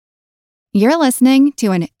You're listening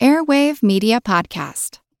to an Airwave Media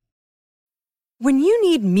Podcast. When you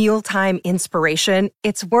need mealtime inspiration,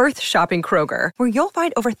 it's worth shopping Kroger, where you'll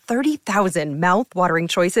find over 30,000 mouth-watering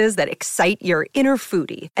choices that excite your inner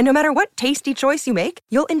foodie. And no matter what tasty choice you make,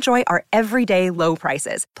 you'll enjoy our everyday low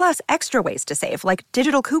prices, plus extra ways to save, like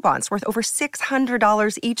digital coupons worth over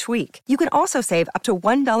 $600 each week. You can also save up to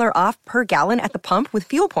 $1 off per gallon at the pump with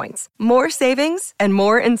fuel points. More savings and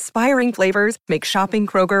more inspiring flavors make shopping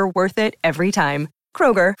Kroger worth it every time.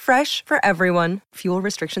 Kroger, fresh for everyone. Fuel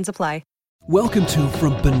restrictions apply. Welcome to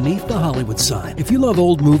From Beneath the Hollywood Sign. If you love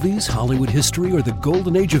old movies, Hollywood history, or the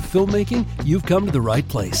golden age of filmmaking, you've come to the right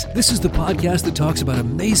place. This is the podcast that talks about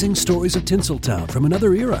amazing stories of Tinseltown from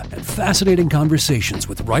another era and fascinating conversations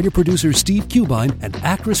with writer-producer Steve Cubine and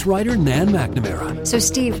actress-writer Nan McNamara. So,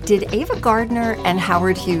 Steve, did Ava Gardner and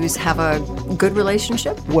Howard Hughes have a good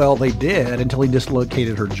relationship? Well, they did until he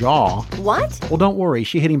dislocated her jaw. What? Well, don't worry.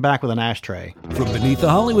 She hit him back with an ashtray. From Beneath the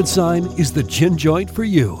Hollywood Sign is the gin joint for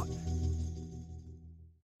you.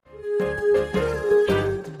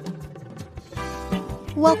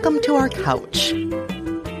 Welcome to our couch.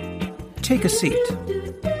 Take a seat.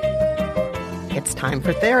 It's time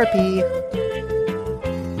for therapy.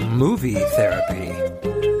 Movie therapy.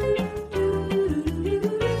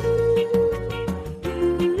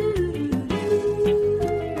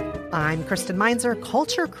 I'm Kristen Meinzer,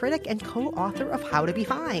 culture critic and co-author of How to Be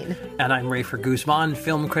Fine. And I'm Rafer Guzman,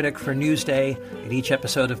 film critic for Newsday. In each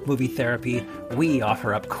episode of Movie Therapy, we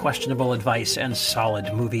offer up questionable advice and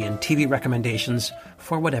solid movie and TV recommendations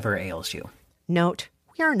for whatever ails you. Note,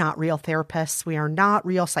 we are not real therapists. We are not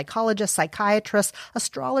real psychologists, psychiatrists,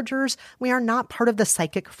 astrologers. We are not part of the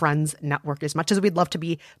Psychic Friends Network as much as we'd love to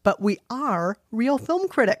be, but we are real film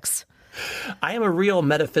critics. I am a real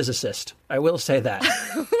metaphysicist. I will say that.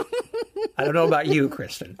 I don't know about you,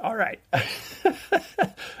 Kristen. All right.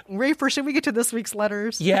 Rafer, should we get to this week's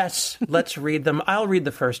letters? Yes, let's read them. I'll read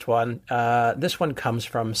the first one. This one comes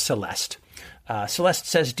from Celeste. Celeste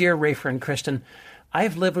says, Dear Rafer and Kristen, I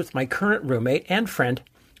have lived with my current roommate and friend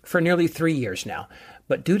for nearly 3 years now.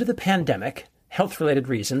 But due to the pandemic, health-related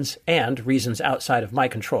reasons, and reasons outside of my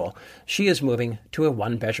control, she is moving to a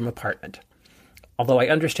one-bedroom apartment. Although I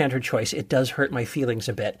understand her choice, it does hurt my feelings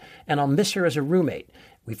a bit, and I'll miss her as a roommate.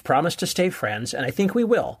 We've promised to stay friends, and I think we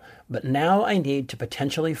will, but now I need to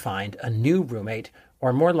potentially find a new roommate,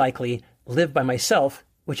 or more likely, live by myself,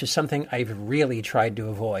 which is something I've really tried to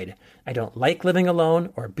avoid. I don't like living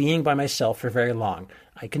alone or being by myself for very long.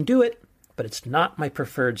 I can do it, but it's not my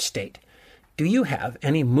preferred state. Do you have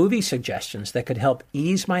any movie suggestions that could help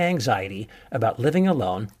ease my anxiety about living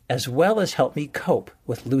alone, as well as help me cope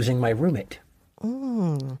with losing my roommate?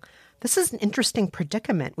 This is an interesting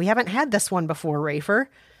predicament. We haven't had this one before, Rafer.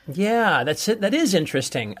 Yeah, that's it. That is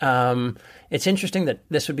interesting. It's interesting that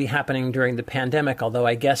this would be happening during the pandemic, although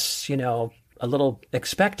I guess, a little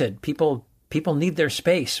expected. People need their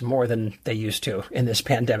space more than they used to in this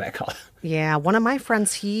pandemic. Yeah, one of my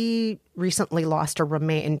friends, he recently lost a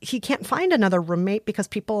roommate, and he can't find another roommate because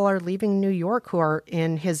people are leaving New York who are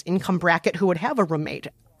in his income bracket who would have a roommate.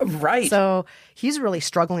 Right. So he's really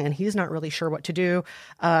struggling and he's not really sure what to do.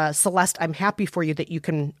 Celeste, I'm happy for you that you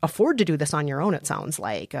can afford to do this on your own, it sounds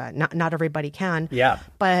like. Not everybody can. Yeah.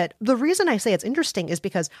 But the reason I say it's interesting is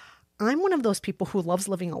because I'm one of those people who loves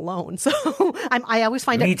living alone. So I always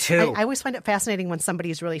find Me it. too. I always find it fascinating when somebody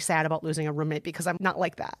is really sad about losing a roommate because I'm not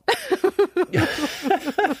like that.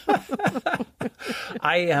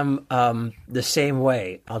 I am the same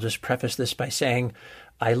way. I'll just preface this by saying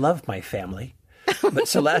I love my family. But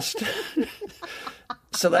Celeste,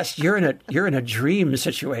 you're in a dream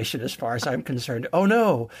situation as far as I'm concerned. Oh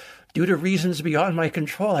no, due to reasons beyond my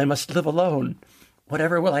control, I must live alone.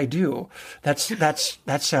 Whatever will I do? That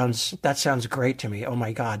sounds great to me. Oh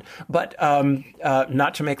my God! But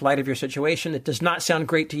not to make light of your situation, it does not sound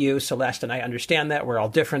great to you, Celeste, and I understand that. We're all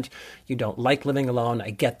different. You don't like living alone. I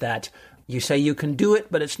get that. You say you can do it,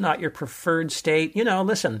 but it's not your preferred state.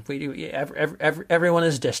 Listen, everyone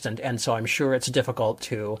is distant, and so I'm sure it's difficult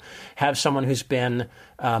to have someone who's been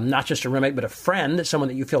not just a roommate, but a friend, someone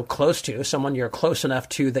that you feel close to, someone you're close enough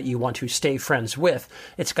to that you want to stay friends with.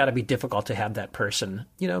 It's got to be difficult to have that person,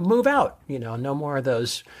 move out. No more of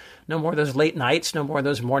those late nights, no more of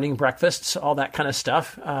those morning breakfasts, all that kind of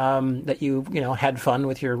stuff that you had fun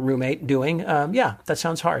with your roommate doing. Yeah, that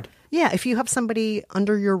sounds hard. Yeah, if you have somebody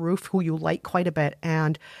under your roof who you like quite a bit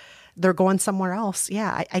and they're going somewhere else,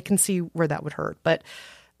 yeah, I can see where that would hurt. But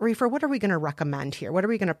Rafer, what are we going to recommend here? What are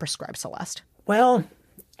we going to prescribe, Celeste? Well,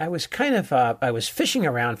 I was I was fishing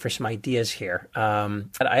around for some ideas here. I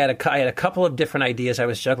had a couple of different ideas I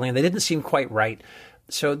was juggling, and they didn't seem quite right.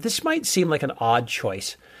 So this might seem like an odd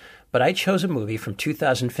choice, but I chose a movie from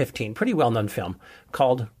 2015, pretty well-known film,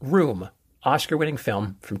 called Room, Oscar-winning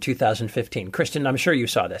film from 2015. Kristen, I'm sure you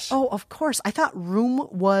saw this. Oh, of course. I thought Room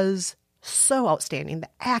was so outstanding. The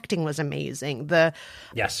acting was amazing. The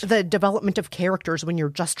development of characters when you're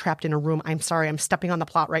just trapped in a room. I'm sorry, I'm stepping on the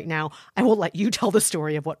plot right now. I will let you tell the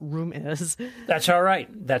story of what Room is. That's all right.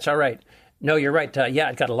 No, you're right.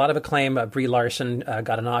 It got a lot of acclaim. Brie Larson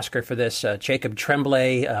got an Oscar for this. Jacob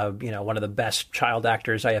Tremblay, one of the best child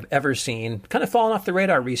actors I have ever seen. Kind of fallen off the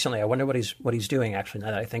radar recently. I wonder what he's doing, actually, now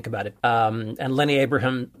that I think about it. And Lenny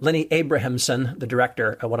Abrahamson, the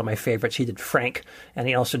director, one of my favorites. He did Frank, and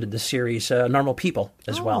he also did the series Normal People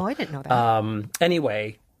as well. Oh, I didn't know that.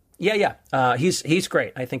 Anyway. He's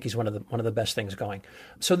great. I think he's one of the best things going.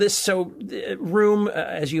 So Room,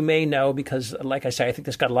 as you may know, because like I say, I think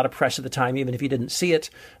this got a lot of press at the time. Even if you didn't see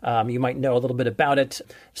it, you might know a little bit about it.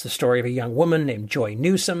 It's the story of a young woman named Joy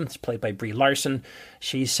Newsome. It's played by Brie Larson.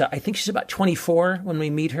 I think she's about 24 when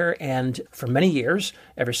we meet her, and for many years,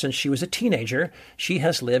 ever since she was a teenager, she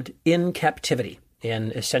has lived in captivity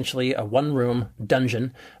in essentially a one-room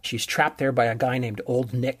dungeon. She's trapped there by a guy named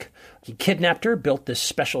Old Nick. He kidnapped her, built this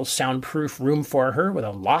special soundproof room for her with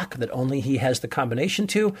a lock that only he has the combination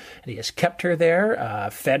to, and he has kept her there,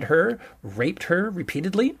 fed her, raped her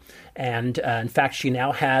repeatedly, and in fact, she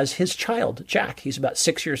now has his child, Jack. He's about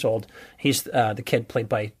 6 years old. He's the kid played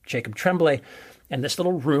by Jacob Tremblay, and this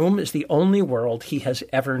little room is the only world he has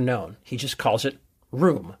ever known. He just calls it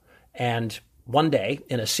Room, and one day,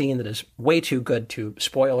 in a scene that is way too good to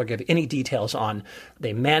spoil or give any details on,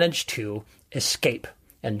 they manage to escape,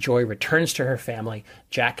 and Joy returns to her family.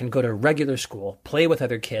 Jack can go to regular school, play with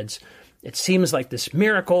other kids. It seems like this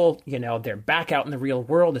miracle, they're back out in the real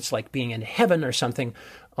world. It's like being in heaven or something.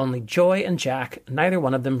 Only Joy and Jack, neither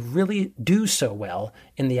one of them really do so well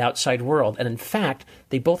in the outside world. And in fact,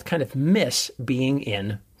 they both kind of miss being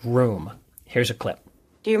in Room. Here's a clip.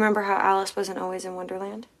 Do you remember how Alice wasn't always in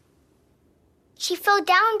Wonderland? She fell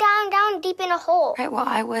down, down, down deep in a hole. Right, well,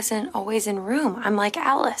 I wasn't always in Room. I'm like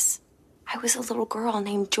Alice. I was a little girl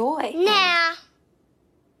named Joy. Nah.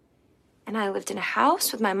 And I lived in a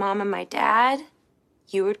house with my mom and my dad.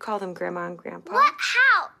 You would call them Grandma and Grandpa. What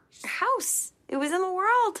house? A house. It was in the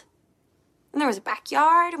world. And there was a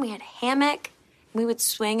backyard, and we had a hammock. And we would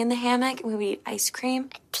swing in the hammock, and we would eat ice cream.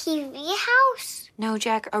 A TV house? No,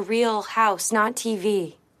 Jack, a real house, not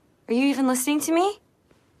TV. Are you even listening to me?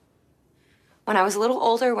 When I was a little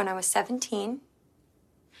older, when I was 17,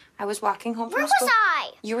 I was walking home from school. Where was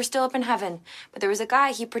I? You were still up in heaven. But there was a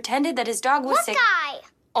guy, he pretended that his dog was sick. What guy?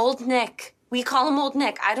 Old Nick. We call him Old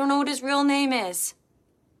Nick. I don't know what his real name is.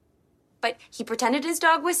 But he pretended his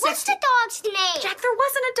dog was sick. What's the dog's name? Jack, there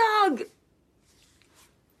wasn't a dog.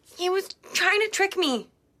 He was trying to trick me.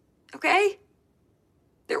 Okay?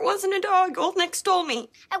 There wasn't a dog. Old Nick stole me.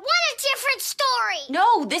 I want a different story.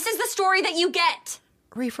 No, this is the story that you get.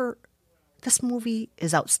 Reefer, this movie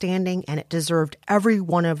is outstanding and it deserved every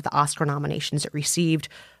one of the Oscar nominations it received,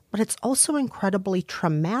 but it's also incredibly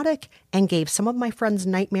traumatic and gave some of my friends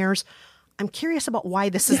nightmares. I'm curious about why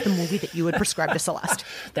this is the movie that you would prescribe to Celeste.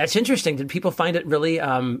 That's interesting. Did people find it really,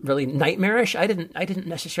 really nightmarish? I didn't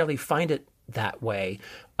necessarily find it that way.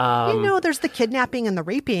 There's the kidnapping and the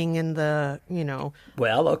raping and the,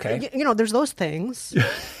 Well, okay. There's those things.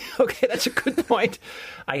 Okay, that's a good point.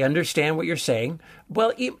 I understand what you're saying.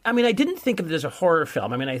 Well, I didn't think of it as a horror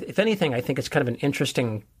film. If anything, I think it's kind of an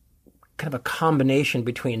interesting kind of a combination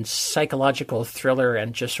between psychological thriller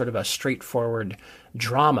and just sort of a straightforward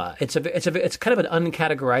drama. It's kind of an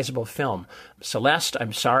uncategorizable film. Celeste,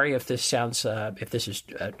 I'm sorry if this sounds if this is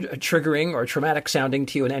triggering or traumatic sounding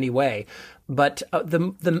to you in any way, but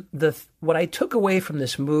the what I took away from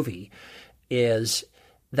this movie is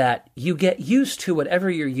that you get used to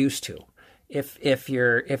whatever you're used to. If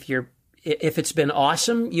it's been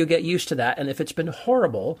awesome, you get used to that. And if it's been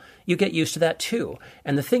horrible, you get used to that too.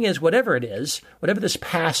 And the thing is, whatever it is, whatever this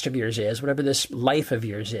past of yours is, whatever this life of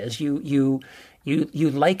yours is, you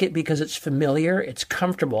like it because it's familiar, it's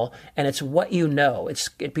comfortable, and it's what you know.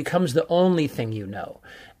 It becomes the only thing you know.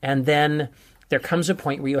 And then there comes a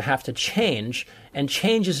point where you have to change, and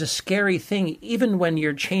change is a scary thing. Even when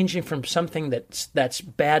you're changing from something that's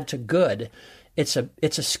bad to good, it's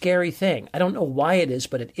a scary thing. I don't know why it is,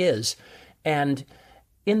 but it is. And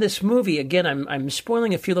in this movie, again, I'm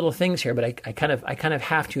spoiling a few little things here, but I kind of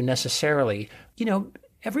have to necessarily.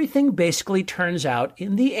 Everything basically turns out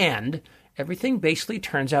in the end. Everything basically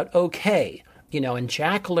turns out okay. And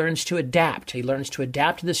Jack learns to adapt. He learns to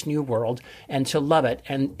adapt to this new world and to love it.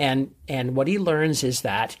 And what he learns is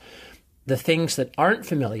that the things that aren't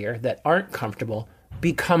familiar, that aren't comfortable,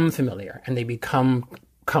 become familiar, and they become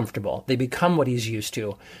comfortable. They become what he's used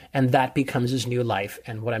to, and that becomes his new life.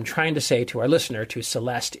 And what I'm trying to say to our listener, to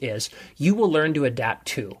Celeste, is you will learn to adapt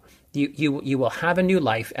too. You will have a new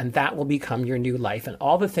life, and that will become your new life. And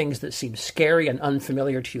all the things that seem scary and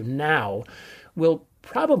unfamiliar to you now will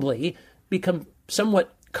probably become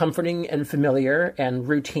somewhat comforting and familiar and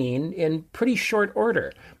routine in pretty short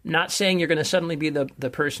order. Not saying you're going to suddenly be the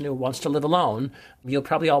person who wants to live alone. You'll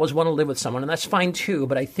probably always want to live with someone, and that's fine too.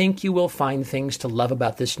 But I think you will find things to love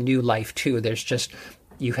about this new life too. There's just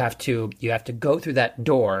you have to go through that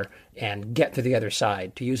door and get to the other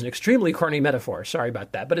side. To use an extremely corny metaphor, sorry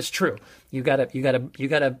about that, but it's true. You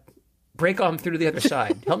gotta break on through to the other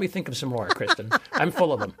side. Help me think of some more, Kristen. I'm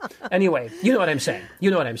full of them. Anyway, you know what I'm saying.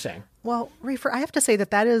 Well, Rafer, I have to say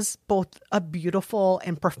that is both a beautiful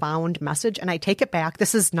and profound message, and I take it back.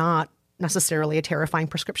 This is not necessarily a terrifying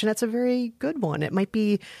prescription. It's a very good one. It might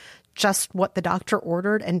be just what the doctor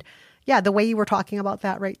ordered, and yeah, the way you were talking about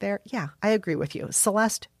that right there. Yeah, I agree with you.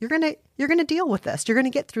 Celeste, you're going to deal with this. You're going to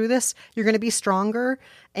get through this. You're going to be stronger.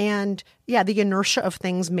 And yeah, the inertia of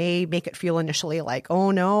things may make it feel initially like, oh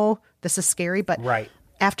no, this is scary. But right.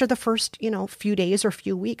 After the first, few days or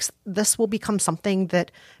few weeks, this will become something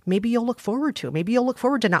that maybe you'll look forward to. Maybe you'll look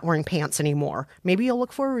forward to not wearing pants anymore. Maybe you'll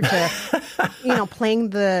look forward to,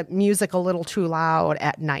 playing the music a little too loud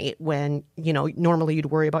at night when, normally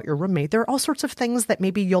you'd worry about your roommate. There are all sorts of things that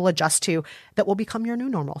maybe you'll adjust to that will become your new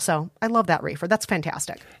normal. So I love that, Rafer. That's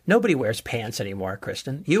fantastic. Nobody wears pants anymore,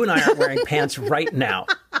 Kristen. You and I aren't wearing pants right now.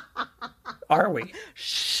 Are we?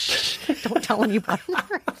 Shh. Don't tell anybody.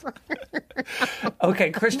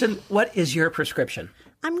 Okay, Kristen, what is your prescription?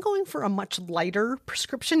 I'm going for a much lighter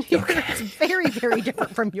prescription here. Okay. It's very, very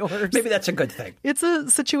different from yours. Maybe that's a good thing. It's a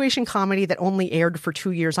situation comedy that only aired for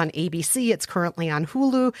 2 years on ABC. It's currently on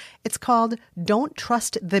Hulu. It's called Don't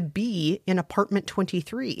Trust the Bee in Apartment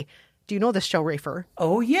 23. Do you know this show, Rafer?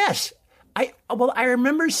 Oh, yes. I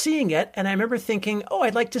remember seeing it, and I remember thinking, oh,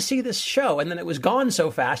 I'd like to see this show. And then it was gone so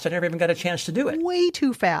fast, I never even got a chance to do it. Way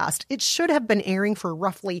too fast. It should have been airing for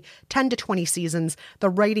roughly 10 to 20 seasons. The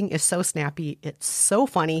writing is so snappy. It's so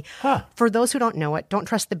funny. Huh. For those who don't know it, Don't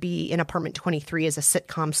Trust the Bee in Apartment 23 is a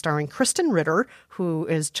sitcom starring Kristen Ritter, who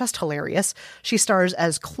is just hilarious. She stars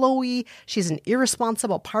as Chloe. She's an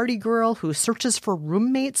irresponsible party girl who searches for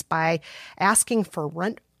roommates by asking for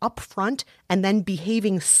rent up front and then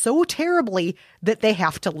behaving so terribly that they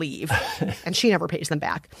have to leave. And she never pays them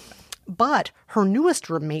back. But her newest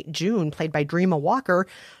roommate, June, played by Dreama Walker,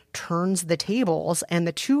 turns the tables, and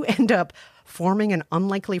the two end up forming an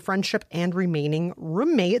unlikely friendship and remaining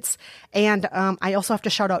roommates. And I also have to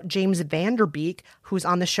shout out James Vanderbeek, who's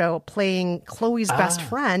on the show playing Chloe's best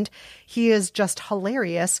friend. He is just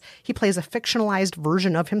hilarious. He plays a fictionalized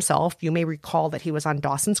version of himself. You may recall that he was on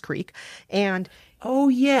Dawson's Creek. And oh,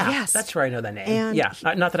 yeah. Yes. That's where I know the name. And yeah.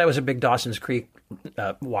 Not that I was a big Dawson's Creek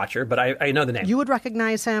watcher, but I know the name. You would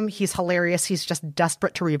recognize him. He's hilarious. He's just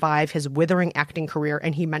desperate to revive his withering acting career,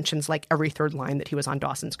 and he mentions like every third line that he was on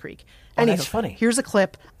Dawson's Creek. Oh, that's funny. Here's a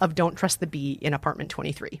clip of Don't Trust the Bee in Apartment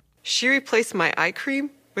 23. She replaced my eye cream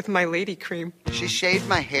with my lady cream. She shaved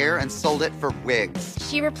my hair and sold it for wigs.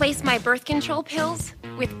 She replaced my birth control pills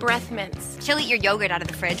with breath mints. She'll eat your yogurt out of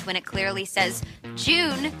the fridge when it clearly says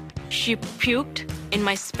June. She puked in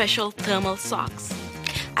my special thermal socks.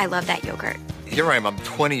 I love that yogurt. Here I am, I'm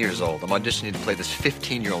 20 years old. I'm auditioning to play this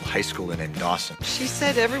 15-year-old high schooler named Dawson. She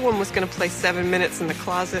said everyone was going to play 7 minutes in the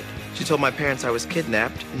closet. She told my parents I was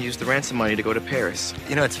kidnapped and used the ransom money to go to Paris.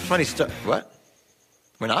 You know, it's a funny story. What?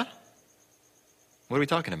 We're not? What are we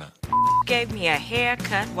talking about? Gave me a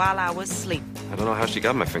haircut while I was asleep. I don't know how she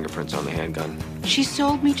got my fingerprints on the handgun. She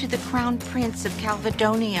sold me to the Crown Prince of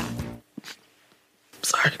Calvadonia.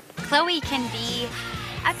 Sorry. Chloe can be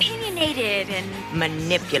opinionated and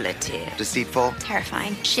manipulative, deceitful,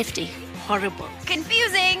 terrifying, shifty, horrible,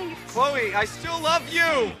 confusing. Chloe, I still love you!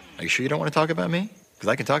 Are you sure you don't want to talk about me? Because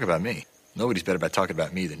I can talk about me. Nobody's better about talking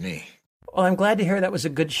about me than me. Well, I'm glad to hear that was a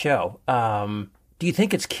good show. Do you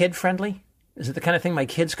think it's kid-friendly? Is it the kind of thing my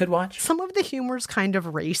kids could watch? Some of the humor's kind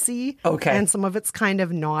of racy. Okay. And some of it's kind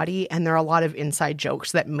of naughty. And there are a lot of inside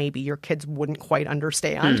jokes that maybe your kids wouldn't quite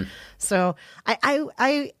understand. So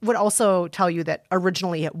I would also tell you that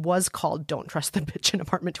originally it was called Don't Trust the Bitch in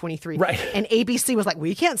Apartment 23. Right. And ABC was like,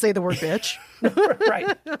 we can't say the word bitch.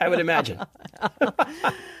 Right. I would imagine.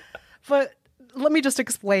 But let me just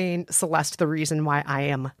explain, Celeste, the reason why I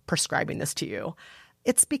am prescribing this to you.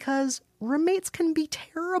 It's because roommates can be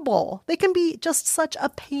terrible. They can be just such a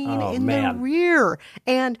pain in the rear.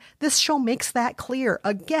 And this show makes that clear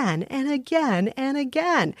again and again and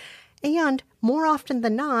again. And more often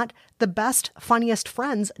than not, The best, funniest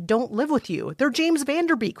friends don't live with you. They're James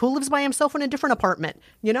Vanderbeek, who lives by himself in a different apartment,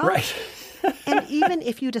 you know? Right. And even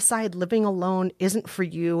if you decide living alone isn't for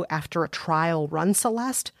you after a trial run,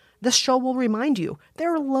 Celeste, this show will remind you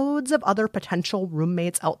there are loads of other potential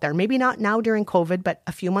roommates out there. Maybe not now during COVID, but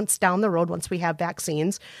a few months down the road once we have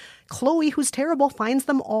vaccines. Chloe, who's terrible, finds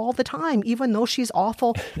them all the time, even though she's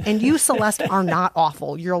awful. And you, Celeste, are not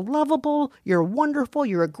awful. You're lovable. You're wonderful.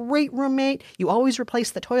 You're a great roommate. You always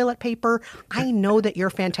replace the toilet paper. I know that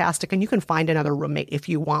you're fantastic, and you can find another roommate if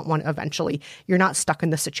you want one eventually. You're not stuck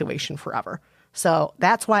in this situation forever. So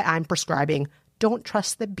that's why I'm prescribing Don't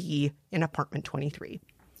Trust the Bee in Apartment 23.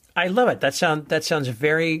 I love it. That sounds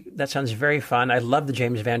very fun. I love the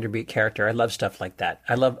James Vanderbeek character. I love stuff like that.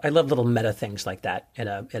 I love little meta things like that in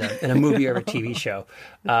a movie or a TV show.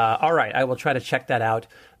 All right, I will try to check that out.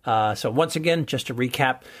 So once again, just to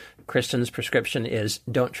recap, Kristen's prescription is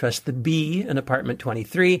Don't Trust the Bee in Apartment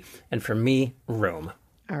 23, and for me, Room.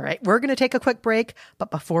 All right, we're going to take a quick break,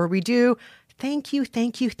 but before we do, thank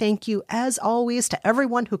you, as always, to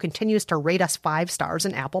everyone who continues to rate us 5 stars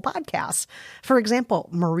in Apple Podcasts. For example,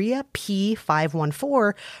 Maria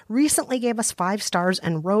P514 recently gave us 5 stars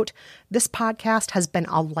and wrote, "This podcast has been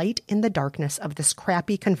a light in the darkness of this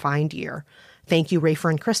crappy confined year. Thank you,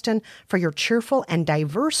 Rafer and Kristen, for your cheerful and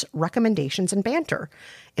diverse recommendations and banter.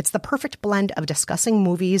 It's the perfect blend of discussing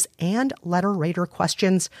movies and letter writer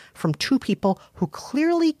questions from 2 people who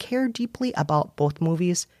clearly care deeply about both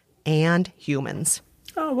movies and humans."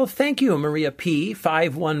 Oh, well, thank you, Maria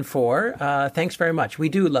P514. Thanks very much. We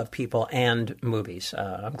do love people and movies.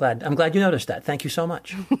 I'm glad you noticed that. Thank you so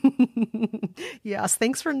much. Yes,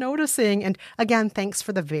 thanks for noticing. And again, thanks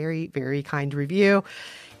for the very, very kind review.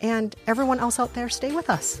 And everyone else out there, stay with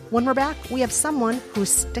us. When we're back, we have someone who's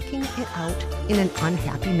sticking it out in an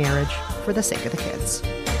unhappy marriage for the sake of the kids.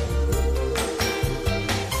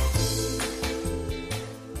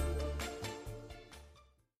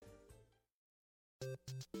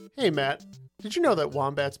 Hey, Matt, did you know that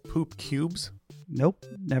wombats poop cubes? Nope,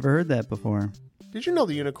 never heard that before. Did you know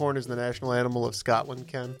the unicorn is the national animal of Scotland,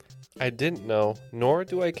 Ken? I didn't know, nor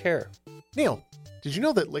do I care. Neil, did you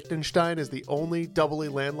know that Liechtenstein is the only doubly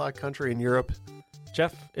landlocked country in Europe?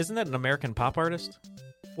 Jeff, isn't that an American pop artist?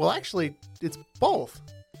 Well, actually, it's both.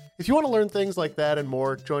 If you want to learn things like that and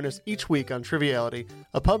more, join us each week on Triviality,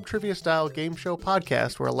 a pub trivia-style game show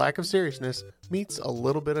podcast where a lack of seriousness meets a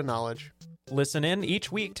little bit of knowledge. Listen in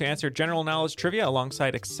each week to answer general knowledge trivia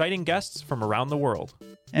alongside exciting guests from around the world.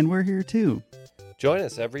 And we're here too. Join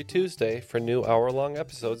us every Tuesday for new hour-long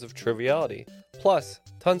episodes of Triviality, plus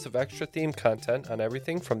tons of extra theme content on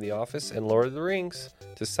everything from The Office and Lord of the Rings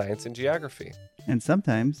to science and geography. And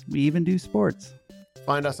sometimes we even do sports.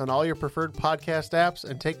 Find us on all your preferred podcast apps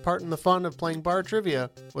and take part in the fun of playing bar trivia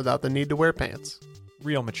without the need to wear pants.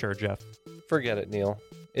 Real mature, Jeff. Forget it, Neil.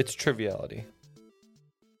 It's Triviality.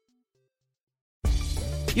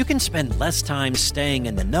 You can spend less time staying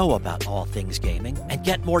in the know about all things gaming and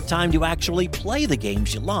get more time to actually play the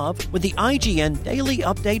games you love with the IGN Daily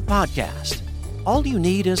Update podcast. All you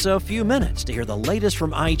need is a few minutes to hear the latest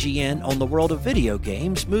from IGN on the world of video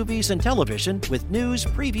games, movies, and television with news,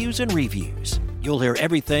 previews, and reviews. You'll hear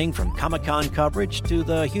everything from Comic-Con coverage to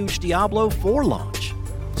the huge Diablo 4 launch.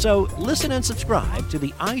 So listen and subscribe to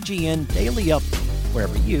the IGN Daily Update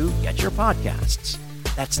wherever you get your podcasts.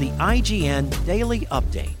 That's the IGN Daily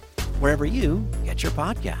Update, wherever you get your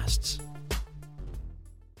podcasts.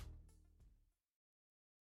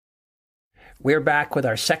 We're back with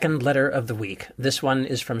our second letter of the week. This one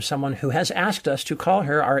is from someone who has asked us to call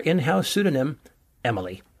her our in-house pseudonym,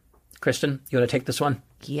 Emily. Kristen, you want to take this one?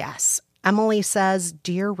 Yes. Emily says,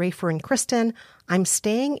 "Dear Rafer and Kristen, I'm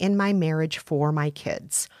staying in my marriage for my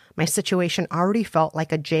kids. My situation already felt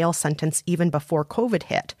like a jail sentence even before COVID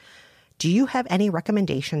hit. Do you have any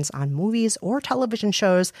recommendations on movies or television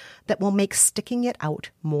shows that will make sticking it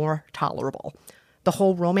out more tolerable? The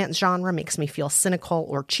whole romance genre makes me feel cynical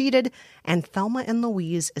or cheated, and Thelma and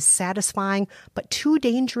Louise is satisfying but too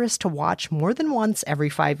dangerous to watch more than once every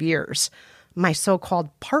 5 years. My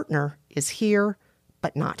so-called partner is here,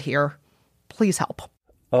 but not here. Please help."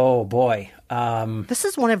 Oh, boy. This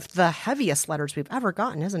is one of the heaviest letters we've ever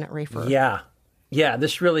gotten, isn't it, Rafer? Yeah,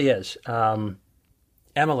 this really is.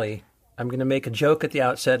 Emily, I'm going to make a joke at the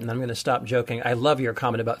outset, and I'm going to stop joking. I love your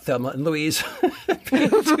comment about Thelma and Louise being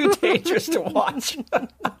too dangerous to watch.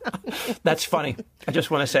 That's funny. I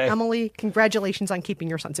just want to say. Emily, congratulations on keeping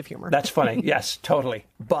your sense of humor. That's funny. Yes, totally.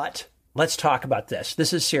 But let's talk about this.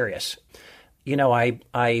 This is serious. You know,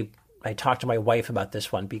 I talked to my wife about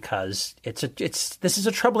this one because this is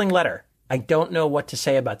a troubling letter. I don't know what to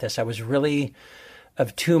say about this. I was really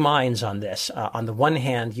of two minds on this. On the one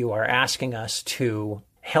hand, you are asking us to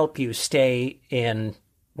help you stay in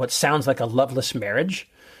what sounds like a loveless marriage,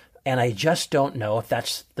 and I just don't know if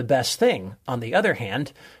that's the best thing. On the other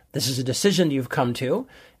hand, this is a decision you've come to,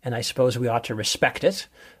 and I suppose we ought to respect it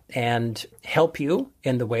and help you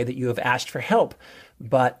in the way that you have asked for help.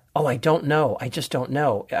 But, I don't know. I just don't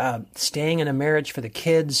know. Staying in a marriage for the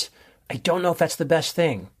kids, I don't know if that's the best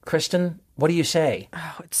thing. Kristen, what do you say?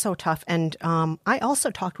 Oh, it's so tough. And I also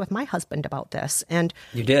talked with my husband about this. And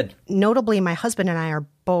you did? Notably, my husband and I are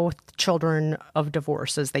both children of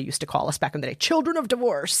divorce, as they used to call us back in the day. Children of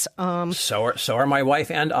divorce. So are my wife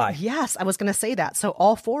and I. Yes, I was going to say that. So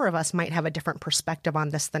all four of us might have a different perspective on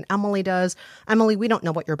this than Emily does. Emily, we don't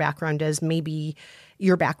know what your background is. Maybe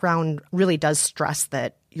your background really does stress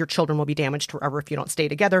that your children will be damaged forever if you don't stay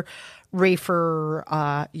together.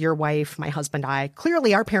 Rafer, your wife, my husband, I,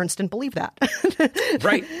 clearly our parents didn't believe that.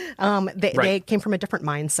 Right. They came from a different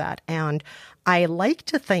mindset. And I like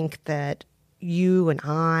to think that you and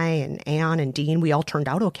I and Anne and Dean, we all turned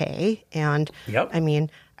out okay. And yep. I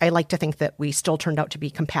mean, I like to think that we still turned out to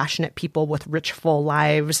be compassionate people with rich, full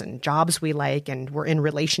lives and jobs we like, and we're in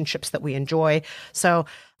relationships that we enjoy. So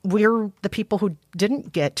we're the people who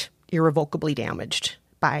didn't get irrevocably damaged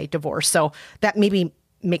by divorce. So that maybe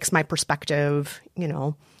makes my perspective,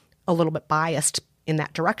 a little bit biased in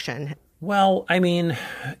that direction. Well, I mean,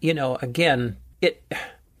 again,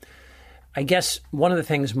 I guess one of the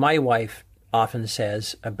things my wife often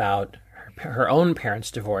says about her own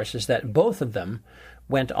parents' divorce is that both of them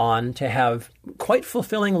went on to have quite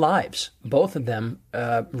fulfilling lives. Both of them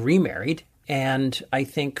remarried and I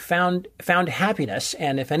think found happiness.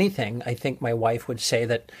 And if anything, I think my wife would say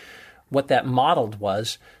that what that modeled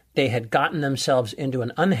was they had gotten themselves into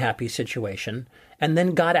an unhappy situation and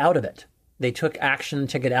then got out of it. They took action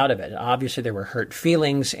to get out of it. Obviously, there were hurt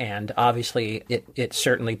feelings, and obviously it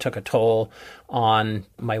certainly took a toll on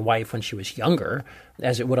my wife when she was younger,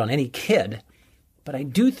 as it would on any kid. But I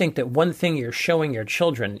do think that one thing you're showing your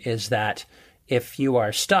children is that if you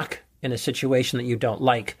are stuck in a situation that you don't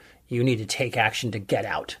like, you need to take action to get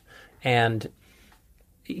out. And,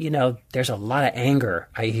 there's a lot of anger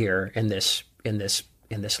I hear in this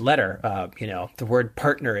letter. The word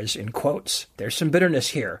partner is in quotes. There's some bitterness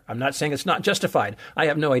here. I'm not saying it's not justified. I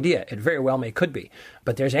have no idea. It very well could be.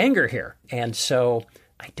 But there's anger here. And so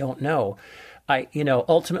I don't know.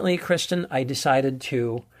 Ultimately, Kristen, I decided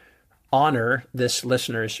to honor this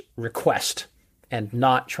listener's request and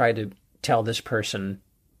not try to tell this person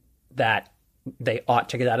that they ought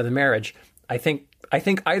to get out of the marriage. I think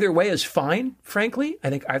either way is fine, frankly. I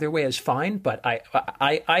think either way is fine, but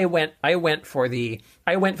I went for the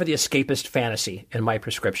escapist fantasy in my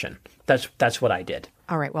prescription. That's what I did.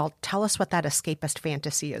 All right, well, tell us what that escapist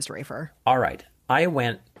fantasy is, Rafer. All right. I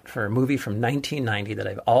went for a movie from 1990 that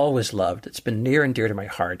I've always loved. It's been near and dear to my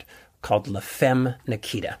heart, called La Femme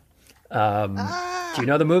Nikita. Do you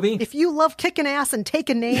know the movie? If you love kicking ass and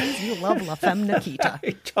taking names, you love La Femme Nikita.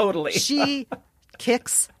 Totally. She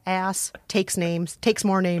kicks ass, takes names, takes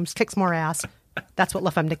more names, kicks more ass. That's what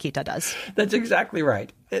La Femme Nikita does. That's exactly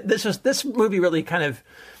right. This movie really kind of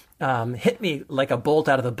hit me like a bolt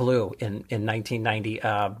out of the blue in 1990.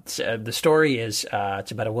 The story is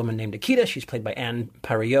it's about a woman named Nikita. She's played by Anne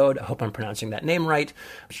Pariod. I hope I'm pronouncing that name right.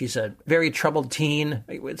 She's a very troubled teen.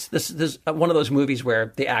 This is one of those movies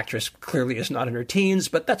where the actress clearly is not in her teens,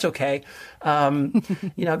 but that's okay.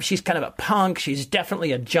 She's kind of a punk. She's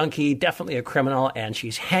definitely a junkie, definitely a criminal, and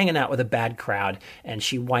she's hanging out with a bad crowd, and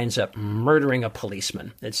she winds up murdering a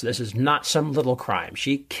policeman. This is not some little crime.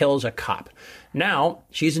 She kills a cop. Now,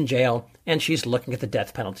 she's in jail, and she's looking at the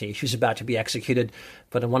death penalty. She's about to be executed,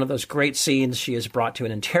 but in one of those great scenes, she is brought to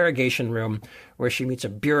an interrogation room where she meets a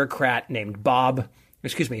bureaucrat named Bob.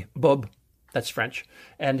 That's French.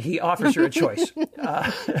 And he offers her a choice.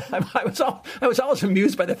 I was always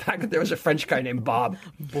amused by the fact that there was a French guy named Bob.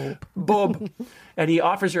 Bob. And he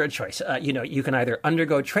offers her a choice. You can either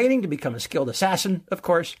undergo training to become a skilled assassin, of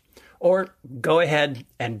course, or go ahead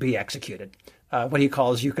and be executed. What he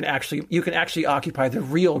calls you can actually occupy the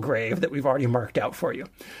real grave that we've already marked out for you.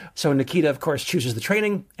 So Nikita, of course, chooses the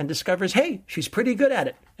training and discovers, hey, she's pretty good at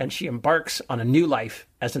it. And she embarks on a new life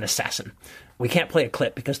as an assassin. We can't play a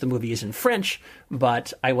clip because the movie is in French,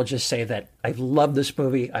 but I will just say that I love this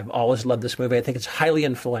movie. I've always loved this movie. I think it's highly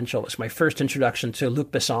influential. It's my first introduction to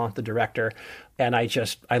Luc Besson, the director, and I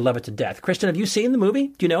love it to death. Kristen, have you seen the movie?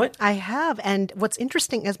 Do you know it? I have, and what's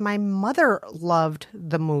interesting is my mother loved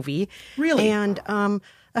the movie. Really? And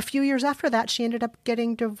a few years after that, she ended up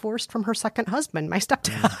getting divorced from her second husband, my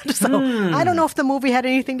stepdad. So I don't know if the movie had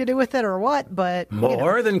anything to do with it or what, but...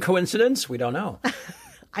 More than coincidence? We don't know.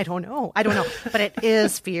 I don't know. But it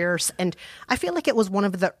is fierce. And I feel like it was one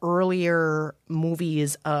of the earlier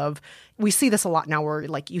movies of, we see this a lot now where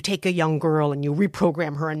like you take a young girl and you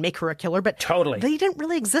reprogram her and make her a killer. But totally, they didn't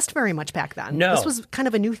really exist very much back then. No. This was kind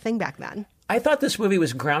of a new thing back then. I thought this movie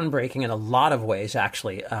was groundbreaking in a lot of ways,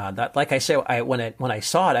 actually. That, like I say, when I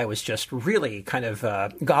saw it, I was just really kind of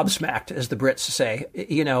gobsmacked, as the Brits say.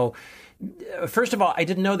 You know, first of all, I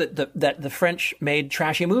didn't know that the French made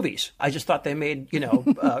trashy movies. I just thought they made,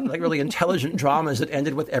 like really intelligent dramas that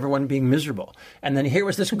ended with everyone being miserable. And then here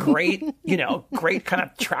was this great, great kind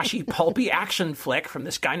of trashy, pulpy action flick from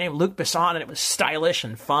this guy named Luc Besson, and it was stylish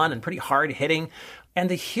and fun and pretty hard hitting. And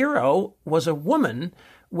the hero was a woman,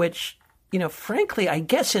 which, frankly, I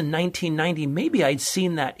guess in 1990, maybe I'd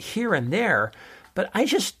seen that here and there, but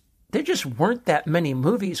there just weren't that many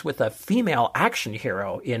movies with a female action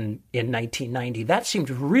hero in 1990. That seemed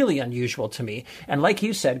really unusual to me. And like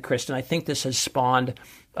you said, Kristen, I think this has spawned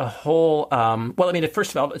a whole,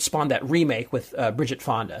 first of all, it spawned that remake with Bridget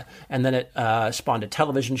Fonda, and then it spawned a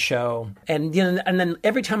television show. And then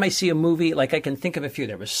every time I see a movie, like I can think of a few.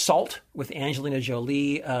 There was Salt with Angelina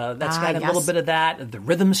Jolie. That's got a little bit of that. The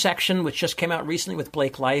Rhythm Section, which just came out recently with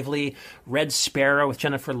Blake Lively. Red Sparrow with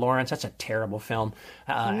Jennifer Lawrence. That's a terrible film.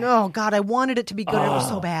 No, God, I wanted it to be good. It was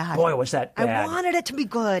so bad. Boy, was that bad. I wanted it to be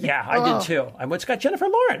good. Yeah, I did too. It's got Jennifer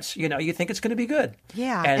Lawrence. You think it's going to be good.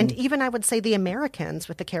 Yeah, and even I would say The Americans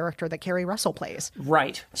with the character that Kerry Russell plays.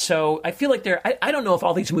 Right. So I feel like I don't know if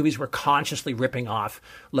all these movies were consciously ripping off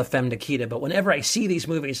La Femme Nikita, but whenever I see these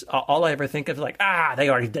movies, all I ever think of is like, they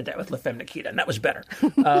already did that with La Femme Nikita, and that was better.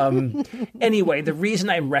 Anyway, the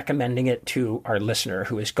reason I'm recommending it to our listener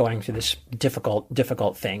who is going through this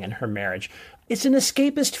difficult thing in her marriage, it's an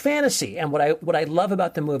escapist fantasy. And what I love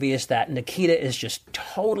about the movie is that Nikita is just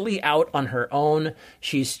totally out on her own.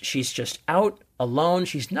 She's just out alone.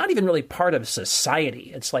 She's not even really part of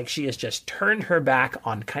society. It's like she has just turned her back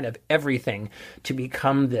on kind of everything to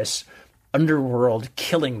become this underworld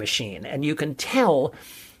killing machine. And you can tell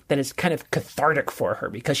that it's kind of cathartic for her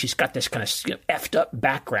because she's got this kind of effed up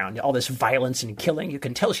background, all this violence and killing. You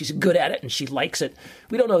can tell she's good at it and she likes it.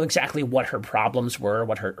 We don't know exactly what her problems were,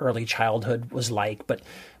 what her early childhood was like, but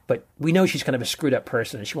we know she's kind of a screwed up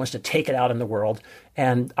person and she wants to take it out in the world.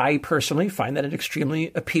 And I personally find that an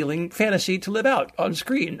extremely appealing fantasy to live out on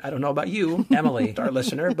screen. I don't know about you, Emily, our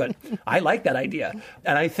listener, but I like that idea.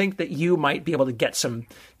 And I think that you might be able to get some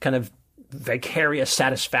kind of vicarious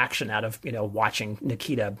satisfaction out of, watching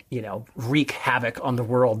Nikita, wreak havoc on the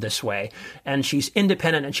world this way. And she's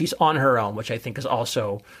independent and she's on her own, which I think is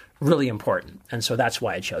also really important. And so that's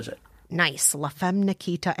why I chose it. Nice. La Femme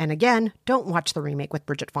Nikita. And again, don't watch the remake with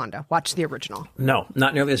Bridget Fonda. Watch the original. No,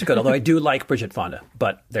 not nearly as good, although I do like Bridget Fonda.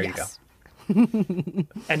 But there you go.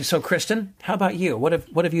 And so, Kristen, how about you? What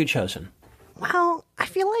have you chosen? Well, I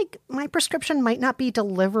feel like my prescription might not be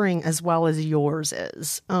delivering as well as yours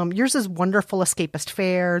is. Yours is wonderful escapist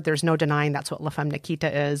fare. There's no denying that's what La Femme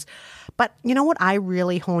Nikita is. But you know what I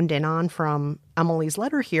really honed in on from Emily's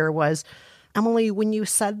letter here was, Emily, when you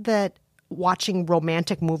said that watching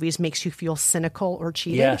romantic movies makes you feel cynical or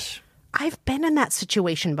cheated. Yes. I've been in that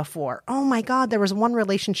situation before. Oh my God, there was one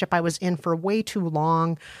relationship I was in for way too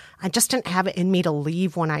long. I just didn't have it in me to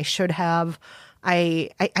leave when I should have. I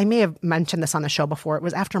may have mentioned this on the show before. It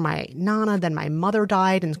was after my Nana, then my mother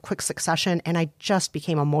died in quick succession, and I just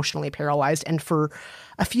became emotionally paralyzed. And for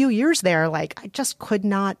a few years there, I just could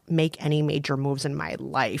not make any major moves in my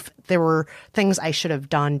life. There were things I should have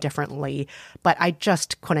done differently, but I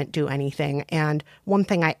just couldn't do anything. And one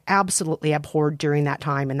thing I absolutely abhorred during that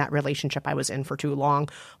time in that relationship I was in for too long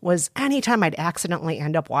was anytime I'd accidentally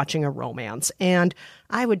end up watching a romance. And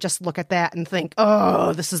I would just look at that and think,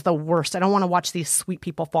 oh, this is the worst. I don't want to watch these sweet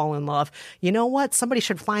people fall in love. You know what? Somebody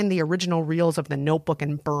should find the original reels of The Notebook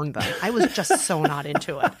and burn them. I was just so not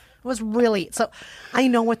into it. It was really, so I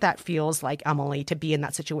know what that feels like, Emily, to be in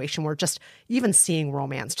that situation where just even seeing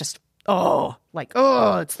romance, just,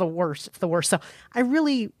 it's the worst. It's the worst. So I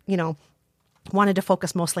really, wanted to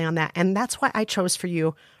focus mostly on that. And that's why I chose for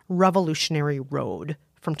you Revolutionary Road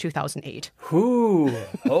from 2008. Ooh,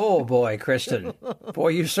 oh boy, Kristen,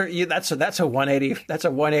 boy, that's a 180. That's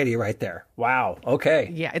a 180 right there. Wow.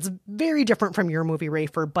 Okay. Yeah, it's very different from your movie,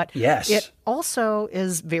 Rafer, but yes, it also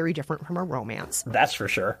is very different from a romance. That's for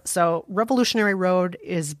sure. So, Revolutionary Road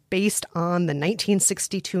is based on the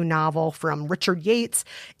 1962 novel from Richard Yates.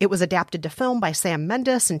 It was adapted to film by Sam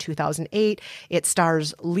Mendes in 2008. It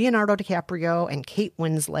stars Leonardo DiCaprio and Kate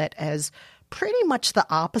Winslet as pretty much the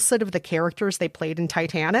opposite of the characters they played in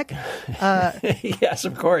Titanic. Yes,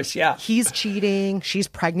 of course. Yeah. He's cheating. She's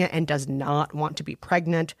pregnant and does not want to be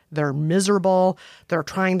pregnant. They're miserable. They're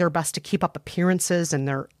trying their best to keep up appearances in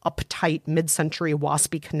their uptight mid-century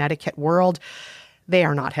waspy Connecticut world. They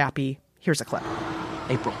are not happy. Here's a clip.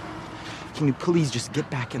 April, can you please just get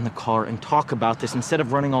back in the car and talk about this instead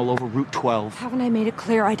of running all over Route 12? Haven't I made it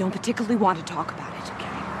clear I don't particularly want to talk about it, okay?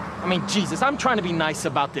 I mean, Jesus, I'm trying to be nice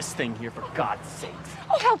about this thing here, for God's sakes.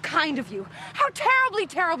 Oh, how kind of you. How terribly,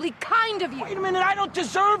 terribly kind of you. Wait a minute, I don't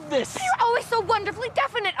deserve this. But you're always so wonderfully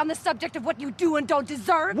definite on the subject of what you do and don't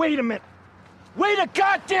deserve. Wait a minute. Wait a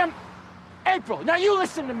goddamn... April, now you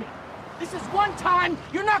listen to me. This is one time.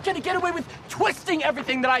 You're not going to get away with twisting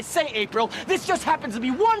everything that I say, April. This just happens to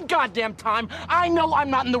be one goddamn time. I know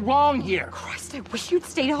I'm not in the wrong here. Christ, I wish you'd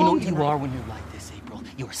stayed home. You know what you are when you're like this, April?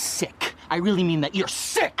 You're sick. I really mean that. You're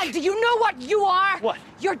sick. And do you know what you are? What?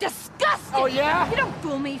 You're disgusting. Oh, yeah? You don't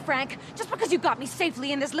fool me, Frank. Just because you got me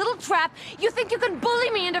safely in this little trap, you think you can bully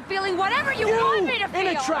me into feeling whatever you want me to feel.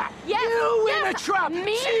 In a trap. Yes. You yes. in a trap.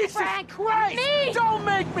 Me, Jesus Frank. Christ. Me. Don't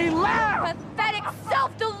make me laugh. Pathetic,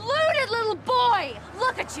 self-deluded little boy.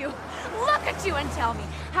 Look at you. Look at you and tell me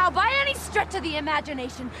how by any stretch of the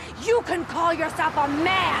imagination you can call yourself a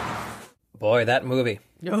man. Boy, that movie.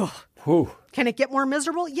 Ugh. Whew. Can it get more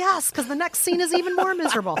miserable? Yes, because the next scene is even more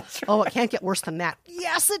miserable. Oh, it can't get worse than that.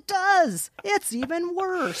 Yes, it does. It's even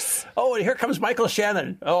worse. Oh, and here comes Michael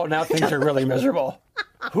Shannon. Oh, now things are really miserable.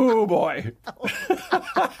 Ooh, boy.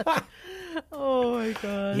 Oh, my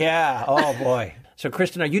God. Yeah. Oh, boy. So,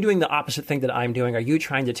 Kristen, are you doing the opposite thing that I'm doing? Are you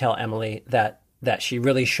trying to tell Emily that she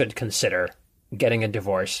really should consider getting a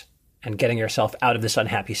divorce and getting herself out of this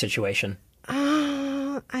unhappy situation?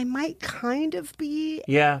 I might kind of be.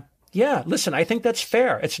 Yeah. Yeah, listen, I think that's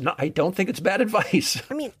fair. It's not. I don't think it's bad advice.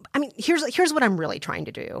 I mean, here's what I'm really trying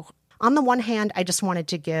to do. On the one hand, I just wanted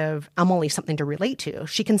to give Emily something to relate to.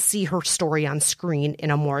 She can see her story on screen in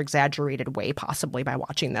a more exaggerated way, possibly by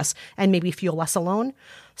watching this, and maybe feel less alone.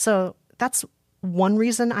 So that's one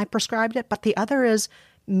reason I prescribed it. But the other is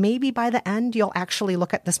maybe by the end, you'll actually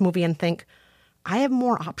look at this movie and think, I have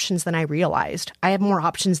more options than I realized. I have more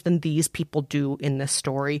options than these people do in this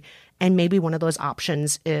story. And maybe one of those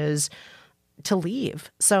options is to leave.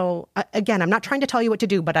 So again, I'm not trying to tell you what to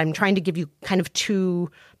do, but I'm trying to give you kind of two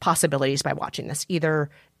possibilities by watching this. Either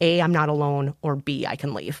A, I'm not alone, or B, I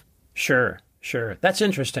can leave. Sure. That's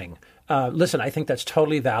interesting. Listen, I think that's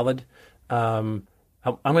totally valid. I'm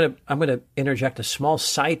going to interject a small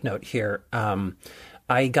side note here.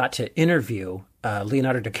 I got to interview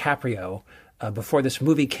Leonardo DiCaprio before this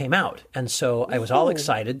movie came out. And so I was all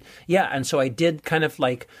excited. Yeah. And so I did kind of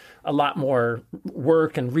like a lot more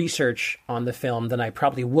work and research on the film than I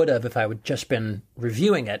probably would have if I would just been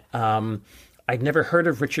reviewing it. I'd never heard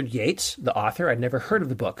of Richard Yates, the author. I'd never heard of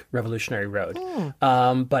the book Revolutionary Road.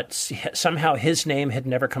 But somehow his name had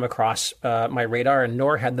never come across my radar, and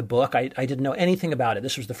nor had the book. I didn't know anything about it.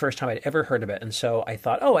 This was the first time I'd ever heard of it. And so I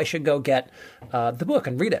thought, I should go get the book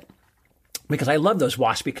and read it. Because I love those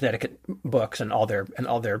waspy Connecticut books and all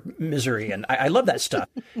their misery, and I love that stuff.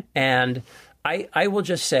 And I will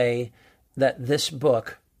just say that this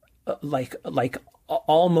book, like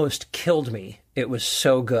almost killed me. It was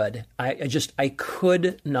so good. I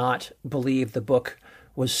could not believe the book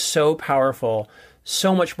was so powerful,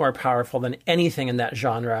 so much more powerful than anything in that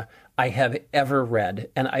genre I have ever read.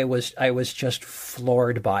 And I was just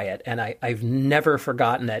floored by it. And I've never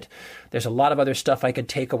forgotten it. There's a lot of other stuff I could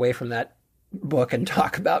take away from that book and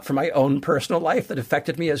talk about from my own personal life that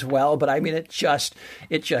affected me as well. But I mean, it just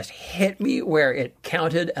hit me where it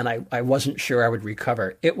counted, and I wasn't sure I would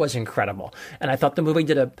recover. It was incredible. And I thought the movie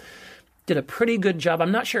did a pretty good job.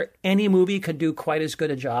 I'm not sure any movie could do quite as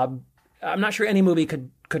good a job. I'm not sure any movie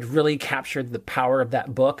could really capture the power of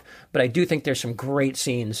that book, but I do think there's some great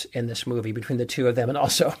scenes in this movie between the two of them, and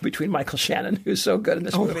also between Michael Shannon, who's so good in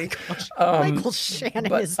this movie. My gosh. Michael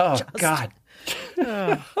Shannon is just... Oh, God.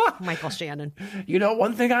 Michael Shannon. You know,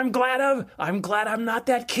 one thing I'm glad of? I'm glad I'm not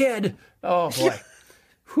that kid. Oh, boy.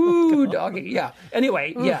 Whoo, doggy. Yeah.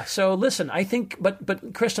 Anyway, yeah. So listen, I think,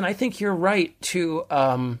 but Kristen, I think you're right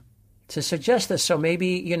to suggest this. So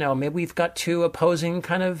maybe we've got two opposing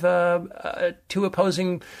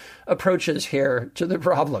approaches here to the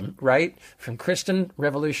problem, right? From Kristen,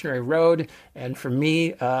 Revolutionary Road, and from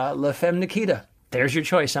me, La Femme Nikita. There's your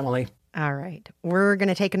choice, Emily. All right. We're going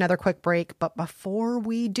to take another quick break. But before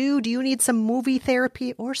we do you need some movie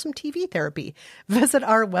therapy or some TV therapy? Visit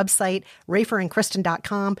our website,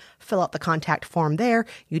 raferandkristen.com. Fill out the contact form there.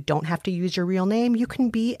 You don't have to use your real name. You can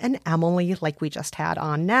be an Emily like we just had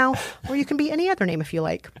on now, or you can be any other name if you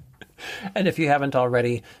like. And if you haven't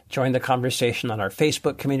already, join the conversation on our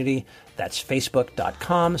Facebook community. That's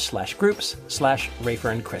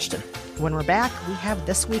facebook.com/groups/Rafer and Kristen. When we're back, we have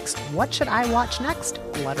this week's What Should I Watch Next?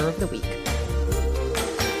 Letter of the Week.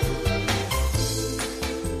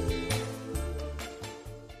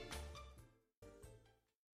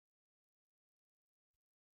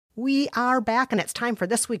 We are back, and it's time for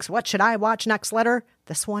this week's What Should I Watch Next letter.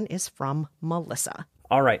 This one is from Melissa.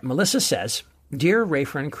 All right, Melissa says, Dear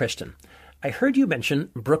Rafer and Kristen, I heard you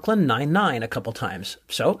mention Brooklyn Nine-Nine a couple times,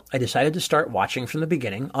 so I decided to start watching from the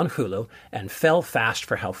beginning on Hulu and fell fast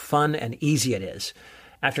for how fun and easy it is.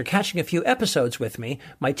 After catching a few episodes with me,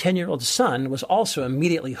 my 10-year-old son was also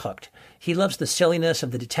immediately hooked. He loves the silliness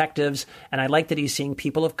of the detectives, and I like that he's seeing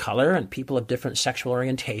people of color and people of different sexual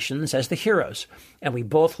orientations as the heroes. And we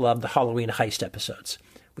both love the Halloween heist episodes.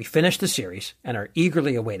 We finished the series and are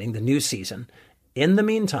eagerly awaiting the new season. In the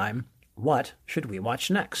meantime, what should we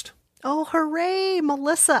watch next? Oh, hooray,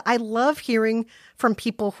 Melissa. I love hearing from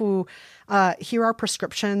people who hear our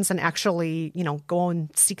prescriptions and actually, go and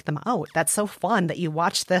seek them out. That's so fun that you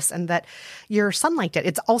watched this and that your son liked it.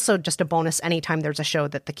 It's also just a bonus anytime there's a show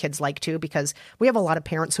that the kids like too, because we have a lot of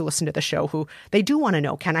parents who listen to the show who they do want to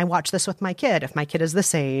know, can I watch this with my kid if my kid is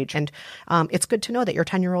this age? And it's good to know that your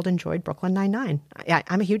 10-year-old enjoyed Brooklyn Nine-Nine.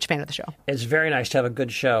 I'm a huge fan of the show. It's very nice to have a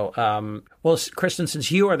good show. Well, Kristen,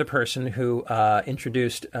 since you are the person who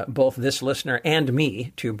introduced both this listener and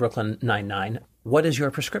me to Brooklyn Nine-Nine, what is your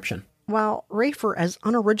prescription? Well, Rafer, as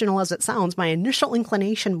unoriginal as it sounds, my initial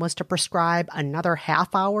inclination was to prescribe another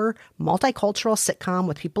half-hour multicultural sitcom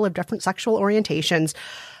with people of different sexual orientations.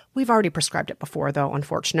 We've already prescribed it before, though,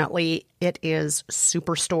 unfortunately. It is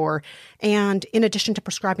Superstore. And in addition to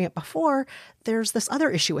prescribing it before, there's this other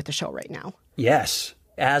issue with the show right now. Yes.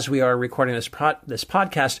 As we are recording this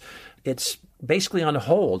podcast, it's basically on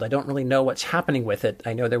hold. I don't really know what's happening with it.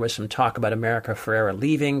 I know there was some talk about America Ferrera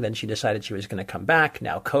leaving. Then she decided she was going to come back.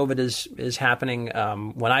 Now COVID is happening.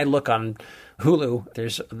 When I look on Hulu,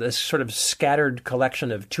 there's this sort of scattered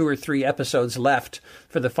collection of 2 or 3 episodes left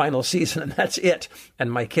for the final season, and that's it.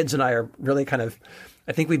 And my kids and I are really I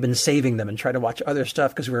think we've been saving them and try to watch other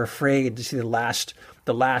stuff because we're afraid to see the last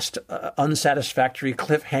unsatisfactory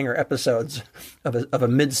cliffhanger episodes of a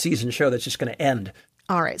mid-season show that's just going to end.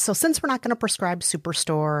 All right, so since we're not going to prescribe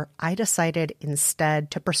Superstore, I decided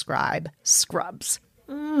instead to prescribe Scrubs.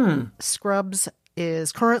 Scrubs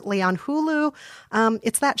is currently on Hulu.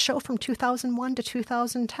 It's that show from 2001 to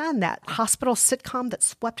 2010, that hospital sitcom that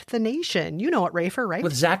swept the nation. You know it, Rafer, right?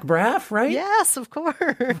 With Zach Braff, right? Yes, of course.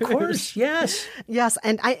 Of course, yes. Yes,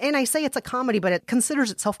 and I say it's a comedy, but it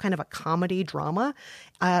considers itself kind of a comedy drama.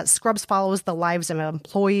 Scrubs follows the lives of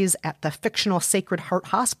employees at the fictional Sacred Heart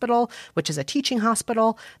Hospital, which is a teaching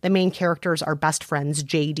hospital. The main characters are best friends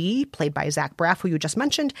JD, played by Zach Braff, who you just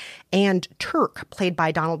mentioned, and Turk, played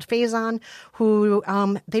by Donald Faison, who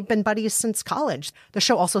they've been buddies since college. The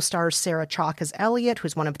show also stars Sarah Chalke as Elliot,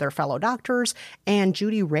 who's one of their fellow doctors, and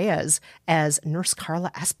Judy Reyes as Nurse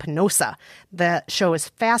Carla Espinosa. The show is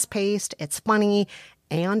fast-paced, it's funny,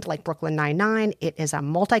 and like Brooklyn Nine-Nine, it is a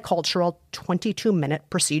multicultural 22-minute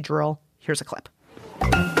procedural. Here's a clip.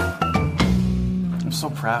 I'm so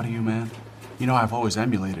proud of you, man. You know, I've always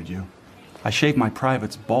emulated you. I shaved my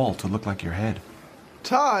private's bald to look like your head.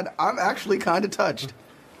 Todd, I'm actually kind of touched.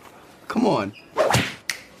 Come on.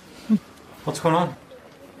 What's going on?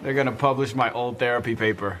 They're gonna publish my old therapy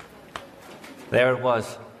paper. There it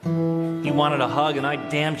was. He wanted a hug, and I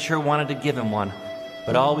damn sure wanted to give him one.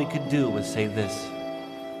 But all we could do was say this.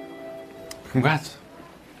 Congrats.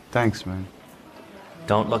 Thanks, man.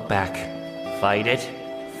 Don't look back. Fight it.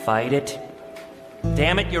 Fight it.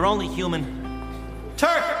 Damn it, you're only human.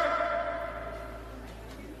 Turk!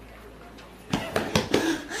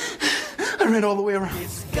 I ran all the way around.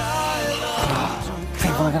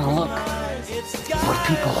 People are gonna look. What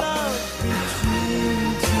people?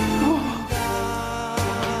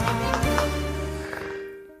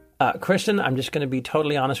 Kristen, I'm just going to be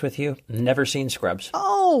totally honest with you. Never seen Scrubs.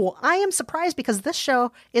 Oh, I am surprised because this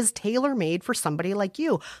show is tailor-made for somebody like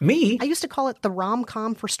you. Me? I used to call it the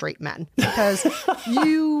rom-com for straight men because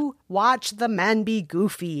you watch the men be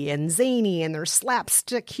goofy and zany and there's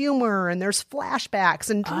slapstick humor and there's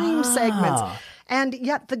flashbacks and dream segments. And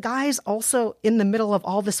yet the guys also, in the middle of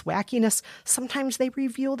all this wackiness, sometimes they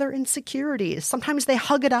reveal their insecurities. Sometimes they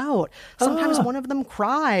hug it out. Sometimes one of them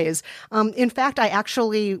cries. In fact, I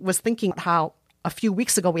actually was thinking how a few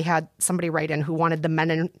weeks ago we had somebody write in who wanted the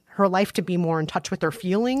men in her life to be more in touch with their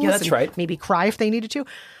feelings. Yeah, that's right. Maybe cry if they needed to.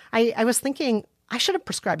 I was thinking I should have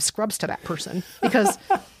prescribed Scrubs to that person because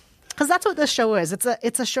Because that's what this show is.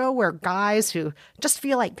 It's a show where guys who just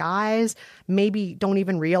feel like guys maybe don't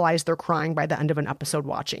even realize they're crying by the end of an episode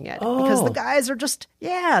watching it. Because the guys are just,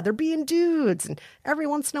 they're being dudes. And every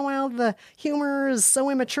once in a while, the humor is so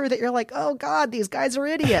immature that you're like, oh, God, these guys are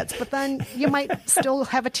idiots. But then you might still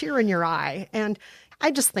have a tear in your eye. And I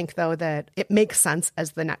just think, though, that it makes sense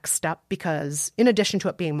as the next step because in addition to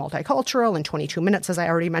it being multicultural and 22 minutes, as I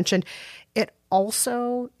already mentioned, it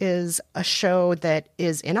also is a show that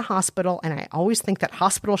is in a hospital. And I always think that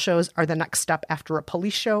hospital shows are the next step after a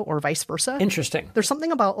police show or vice versa. Interesting. There's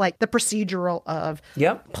something about like the procedural of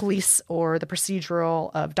police or the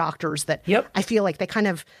procedural of doctors that I feel like they kind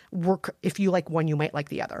of work. If you like one, you might like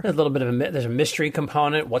the other. A little bit of there's a mystery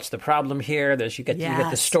component. What's the problem here? You get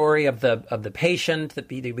the story of the patient that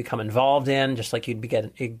you become involved in, just like you'd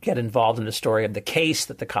get involved in the story of the case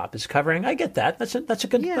that the cop is covering. I get that. That's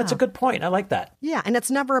a good point. I like that. Yeah, and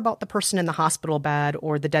it's never about the person in the hospital bed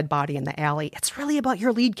or the dead body in the alley. It's really about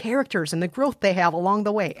your lead characters and the growth they have along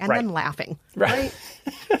the way, and them laughing. Right?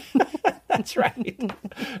 That's right.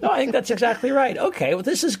 No, I think that's exactly right. Okay, well,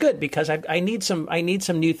 this is good because I need some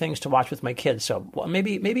new things to watch with my kids. So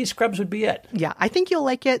maybe Scrubs would be it. Yeah, I think you'll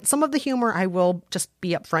like it. Some of the humor, I will just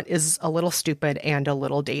be upfront, is a little stupid and a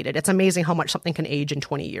little dated. It's amazing how much something can age in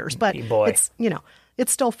 20 years, but it's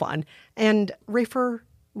still fun. And Rafer,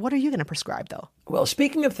 what are you going to prescribe, though? Well,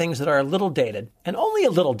 speaking of things that are a little dated, and only a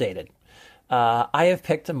little dated, I have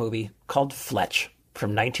picked a movie called Fletch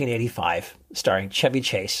from 1985, starring Chevy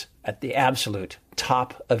Chase at the absolute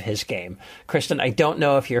top of his game. Kristen, I don't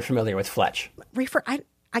know if you're familiar with Fletch. Rafer,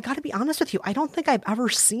 I got to be honest with you. I don't think I've ever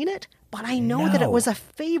seen it, but I know that it was a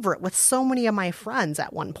favorite with so many of my friends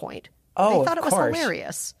at one point. Oh, I thought of it was course.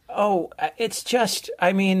 Hilarious. Oh, it's just,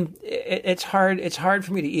 I mean, it's hard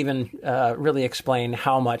for me to even really explain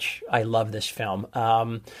how much I love this film.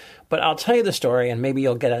 But I'll tell you the story and maybe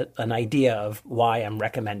you'll get an idea of why I'm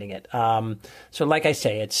recommending it. So like I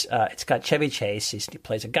say, it's got Chevy Chase. He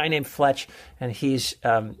plays a guy named Fletch, and he's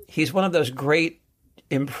one of those great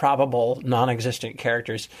improbable, non-existent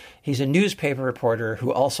characters. He's a newspaper reporter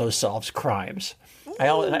who also solves crimes. I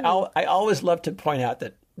always love to point out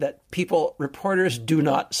that reporters do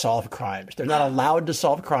not solve crimes. They're not allowed to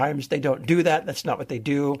solve crimes. They don't do that. That's not what they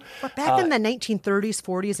do. But back in the 1930s,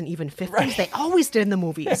 40s, and even 50s, they always did in the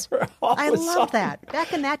movies. I love that.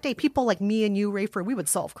 Back in that day, people like me and you, Rafer, we would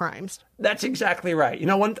solve crimes. That's exactly right. You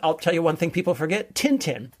know, I'll tell you one thing people forget.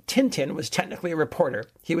 Tintin was technically a reporter.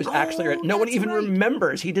 He was actually, no one even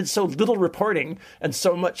remembers. He did so little reporting and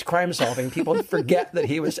so much crime solving. People forget that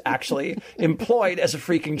he was actually employed as a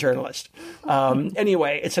freaking journalist.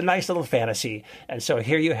 Anyway, it's a nice little fantasy. And so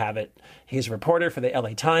here you have it. He's a reporter for the LA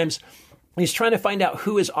Times. He's trying to find out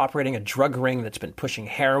who is operating a drug ring that's been pushing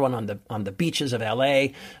heroin on the beaches of LA.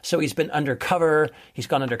 So he's been undercover. He's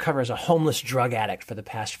gone undercover as a homeless drug addict for the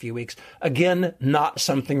past few weeks. Again, not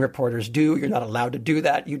something reporters do. You're not allowed to do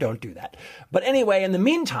that. You don't do that. But anyway, in the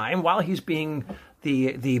meantime, while he's being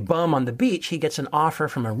the bum on the beach, he gets an offer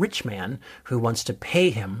from a rich man who wants to pay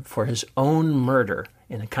him for his own murder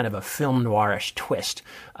in a kind of a film noirish twist.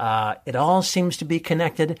 It all seems to be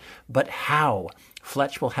connected, but how?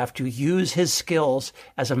 Fletch will have to use his skills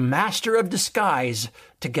as a master of disguise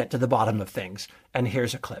to get to the bottom of things. And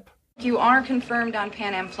here's a clip. You are confirmed on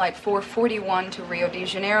Pan Am Flight 441 to Rio de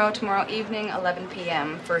Janeiro tomorrow evening, 11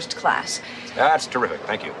 p.m., first class. That's terrific.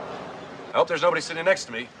 Thank you. I hope there's nobody sitting next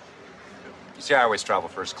to me. You see, I always travel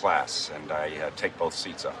first class, and I take both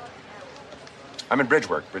seats up. I'm in bridge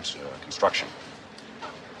construction.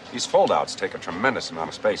 These foldouts take a tremendous amount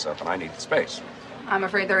of space up, and I need the space. I'm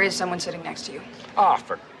afraid there is someone sitting next to you. Ah,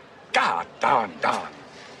 for God, Don.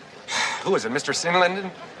 Who is it, Mr.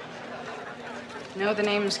 Sinlinden? No, the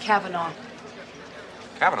name's Kavanaugh.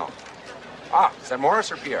 Kavanaugh? Ah, is that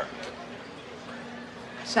Morris or Pierre?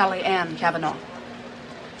 Sally Ann Kavanaugh.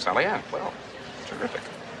 Sally Ann, well, terrific.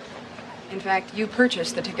 In fact, you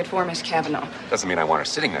purchased the ticket for Miss Kavanaugh. Doesn't mean I want her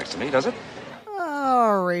sitting next to me, does it?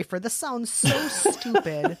 Oh, Rafer, this sounds so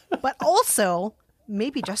stupid, but also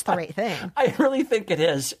maybe just the right thing. I really think it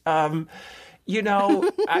is. I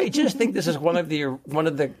just think this is one of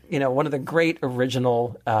the great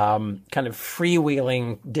original kind of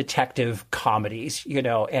freewheeling detective comedies.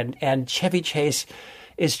 And Chevy Chase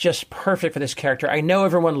is just perfect for this character. I know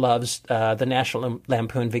everyone loves the National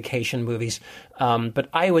Lampoon Vacation movies, but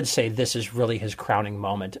I would say this is really his crowning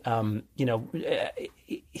moment.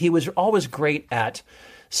 He was always great at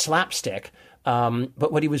slapstick.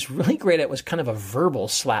 But what he was really great at was kind of a verbal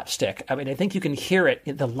slapstick. I mean, I think you can hear it.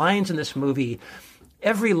 The lines in this movie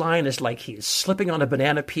every line is like he's slipping on a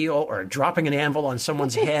banana peel or dropping an anvil on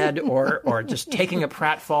someone's head or just taking a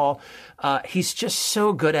pratfall. He's just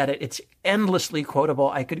so good at it. It's endlessly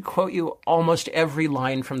quotable. I could quote you almost every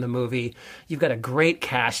line from the movie. You've got a great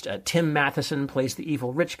cast. Tim Matheson plays the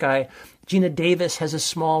evil rich guy. Gina Davis has a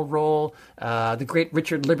small role. The great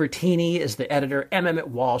Richard Libertini is the editor. M. Emmett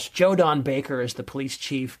Walsh. Joe Don Baker is the police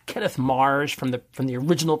chief. Kenneth Mars from the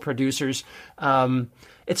original producers.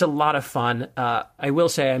 It's a lot of fun. I will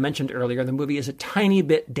say, I mentioned earlier, the movie is a tiny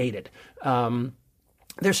bit dated.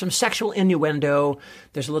 There's some sexual innuendo.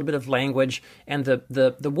 There's a little bit of language. And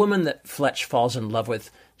the woman that Fletch falls in love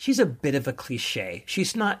with, she's a bit of a cliche.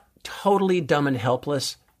 She's not totally dumb and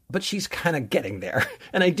helpless, but she's kind of getting there.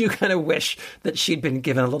 And I do kind of wish that she'd been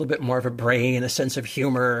given a little bit more of a brain, a sense of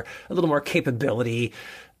humor, a little more capability.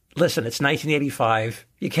 Listen, it's 1985.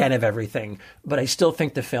 You can't have everything. But I still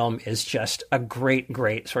think the film is just a great,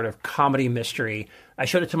 great sort of comedy mystery. I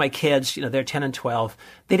showed it to my kids. They're 10 and 12.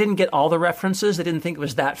 They didn't get all the references. They didn't think it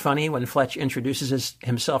was that funny when Fletch introduces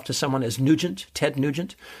himself to someone as Nugent, Ted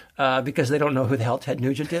Nugent, because they don't know who the hell Ted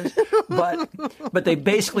Nugent is. But they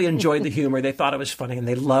basically enjoyed the humor. They thought it was funny, and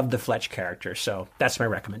they loved the Fletch character. So that's my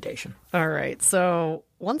recommendation. All right. So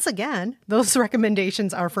once again, those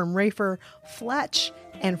recommendations are from Rafer, Fletch,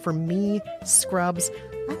 and from me, Scrubs.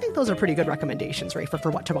 I think those are pretty good recommendations, Rafer,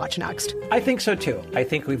 for what to watch next. I think so, too. I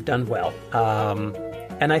think we've done well.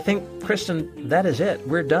 And I think, Kristen, that is it.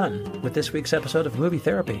 We're done with this week's episode of Movie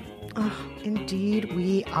Therapy. Oh, indeed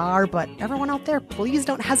we are. But everyone out there, please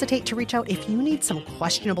don't hesitate to reach out if you need some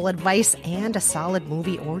questionable advice and a solid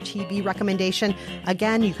movie or TV recommendation.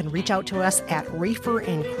 Again, you can reach out to us at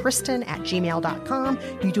raferandkristen@gmail.com.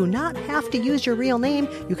 You do not have to use your real name.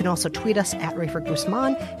 You can also tweet us at Rafer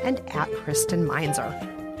Guzman and at Kristen Meinzer.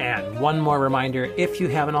 And one more reminder, if you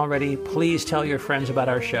haven't already, please tell your friends about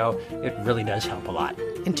our show. It really does help a lot.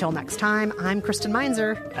 Until next time, I'm Kristen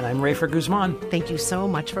Meinzer. And I'm Rafer Guzman. Thank you so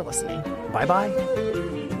much for listening. Bye-bye.